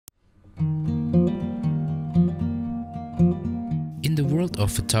In the world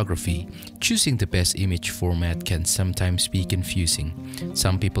of photography, choosing the best image format can sometimes be confusing.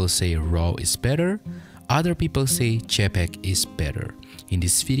 Some people say RAW is better, other people say JPEG is better. In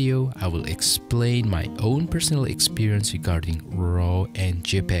this video, I will explain my own personal experience regarding RAW and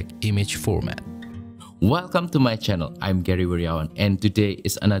JPEG image format. Welcome to my channel. I'm Gary Wiriawan, and today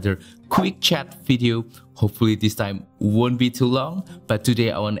is another quick chat video. Hopefully this time won't be too long, but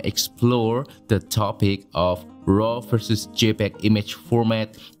today I want to explore the topic of RAW versus JPEG image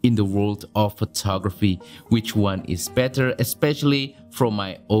format in the world of photography. Which one is better, especially from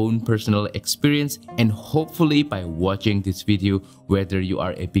my own personal experience, and hopefully by watching this video, whether you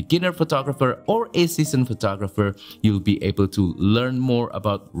are a beginner photographer or a seasoned photographer, you'll be able to learn more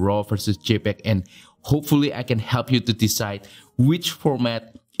about RAW versus JPEG, and hopefully I can help you to decide which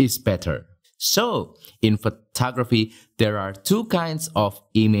format is better. So in photography, there are two kinds of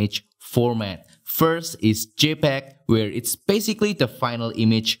image format. First is JPEG, where it's basically the final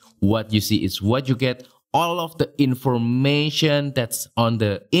image. What you see is what you get. All of the information that's on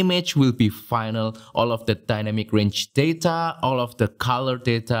the image will be final. All of the dynamic range data, all of the color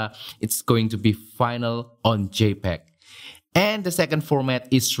data, it's going to be final on JPEG. And the second format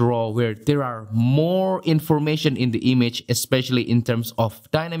is RAW, where there are more information in the image, especially in terms of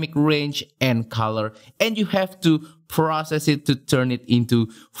dynamic range and color, and you have to process it to turn it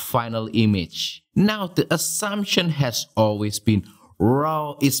into final image. Now, the assumption has always been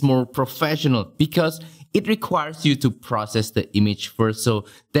RAW is more professional because it requires you to process the image first, so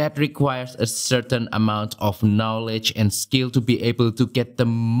that requires a certain amount of knowledge and skill to be able to get the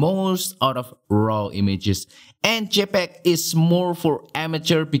most out of RAW images. And JPEG is more for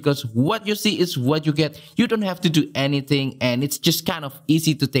amateur because what you see is what you get. You don't have to do anything, and it's just kind of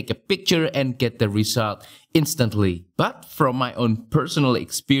easy to take a picture and get the result instantly. But from my own personal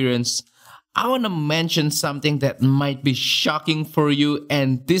experience, I want to mention something that might be shocking for you,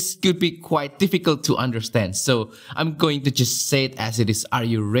 and this could be quite difficult to understand. So I'm going to just say it as it is. Are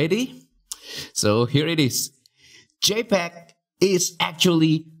you ready? So here it is. JPEG is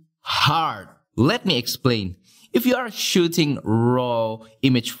actually hard. Let me explain. If you are shooting RAW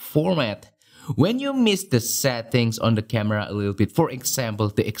image format, when you miss the settings on the camera a little bit, for example,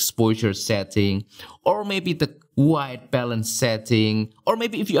 the exposure setting, or maybe the white balance setting, or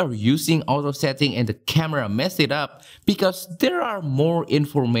maybe if you are using auto setting and the camera messed it up, because there are more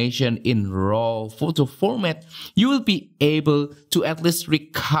information in RAW photo format, you will be able to at least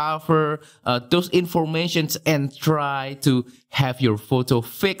recover those informations and try to have your photo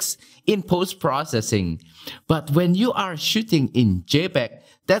fixed in post-processing. But when you are shooting in JPEG,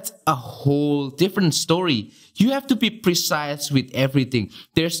 that's a whole different story. You have to be precise with everything.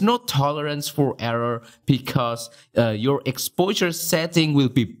 There's no tolerance for error because your exposure setting will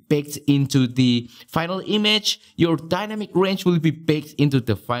be baked into the final image. Your dynamic range will be baked into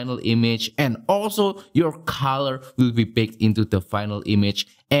the final image, and also your color will be baked into the final image.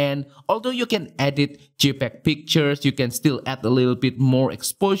 And although you can edit JPEG pictures, you can still add a little bit more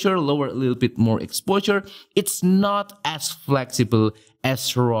exposure, lower a little bit more exposure. It's not as flexible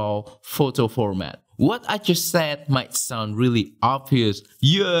as RAW photo format. What I just said might sound really obvious.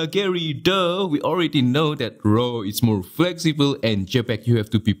 Yeah, Gary, duh, we already know that RAW is more flexible and JPEG you have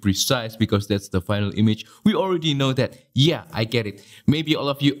to be precise because that's the final image. We already know that. Yeah, I get it. Maybe all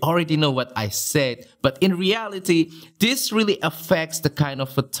of you already know what I said, but in reality, this really affects the kind of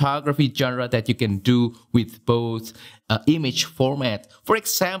photography genre that you can do with both image format. For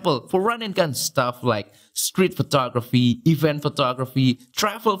example, for run and gun stuff like street photography, event photography,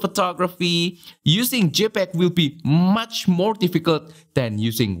 travel photography, using JPEG will be much more difficult than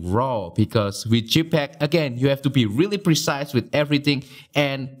using RAW, because with JPEG, again, you have to be really precise with everything,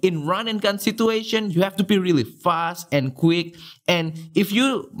 and in run and gun situation, you have to be really fast and quick. And if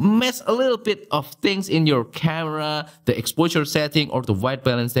you mess a little bit of things in your camera, the exposure setting or the white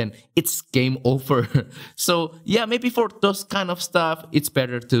balance, then it's game over. So yeah, maybe for those kind of stuff, it's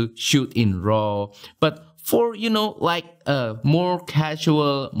better to shoot in RAW. But for, you know, like more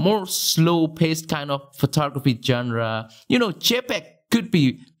casual, more slow-paced kind of photography genre, you know, JPEG could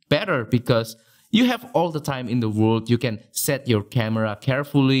be better because you have all the time in the world. You can set your camera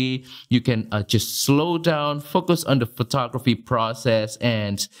carefully. You can just slow down, focus on the photography process,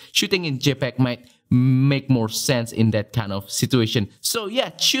 and shooting in JPEG might make more sense in that kind of situation. So yeah,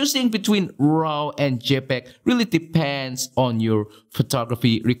 choosing between RAW and JPEG really depends on your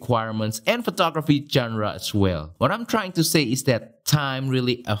photography requirements and photography genre as well. What I'm trying to say is that time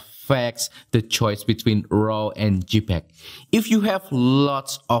really affects the choice between RAW and JPEG. If you have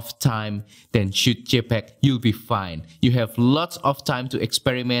lots of time, then shoot JPEG, you'll be fine. You have lots of time to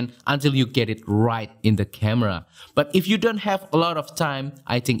experiment until you get it right in the camera. But if you don't have a lot of time,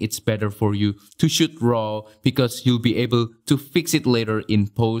 I think it's better for you to shoot RAW because you'll be able to fix it later in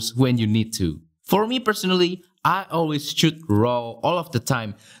post when you need to. For me personally, I always shoot RAW all of the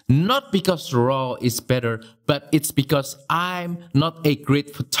time, not because RAW is better, but it's because I'm not a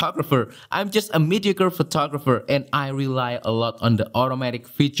great photographer. I'm just a mediocre photographer and I rely a lot on the automatic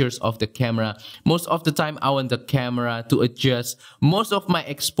features of the camera. Most of the time I want the camera to adjust most of my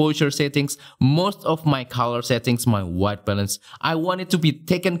exposure settings, most of my color settings, my white balance. I want it to be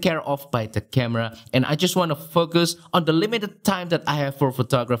taken care of by the camera, and I just want to focus on the limited time that I have for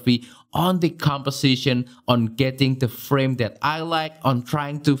photography, on the composition, on getting the frame that I like, on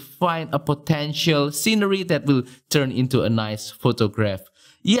trying to find a potential scenery that will turn into a nice photograph.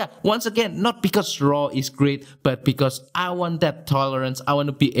 Yeah, once again, not because RAW is great, but because I want that tolerance. I want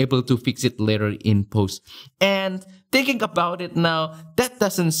to be able to fix it later in post. And thinking about it now, that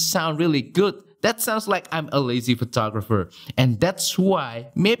doesn't sound really good. That sounds like I'm a lazy photographer. And that's why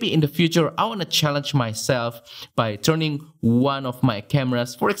maybe in the future I want to challenge myself by turning one of my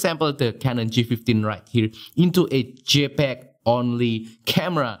cameras, for example the Canon G15 right here, into a JPEG only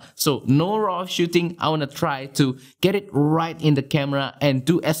camera. So no RAW shooting. I want to try to get it right in the camera and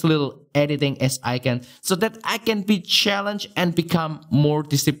do as little editing as I can so that I can be challenged and become more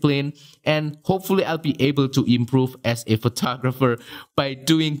disciplined, and hopefully I'll be able to improve as a photographer by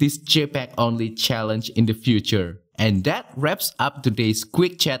doing this JPEG only challenge in the future. And that wraps up today's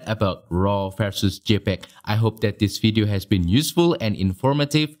quick chat about RAW versus JPEG. I hope that this video has been useful and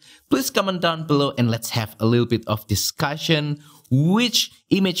informative. Please comment down below and let's have a little bit of discussion. Which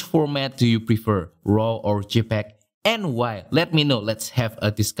image format do you prefer, RAW or JPEG? And why? Let me know. Let's have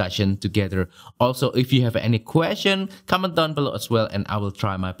a discussion together. Also, if you have any question, comment down below as well and I will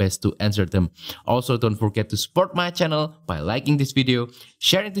try my best to answer them. Also, don't forget to support my channel by liking this video,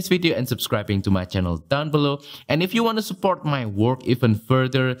 sharing this video and subscribing to my channel down below. And if you want to support my work even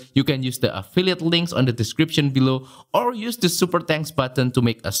further, you can use the affiliate links on the description below or use the super thanks button to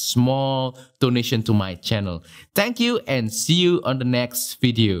make a small donation to my channel. Thank you and see you on the next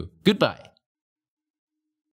video. Goodbye.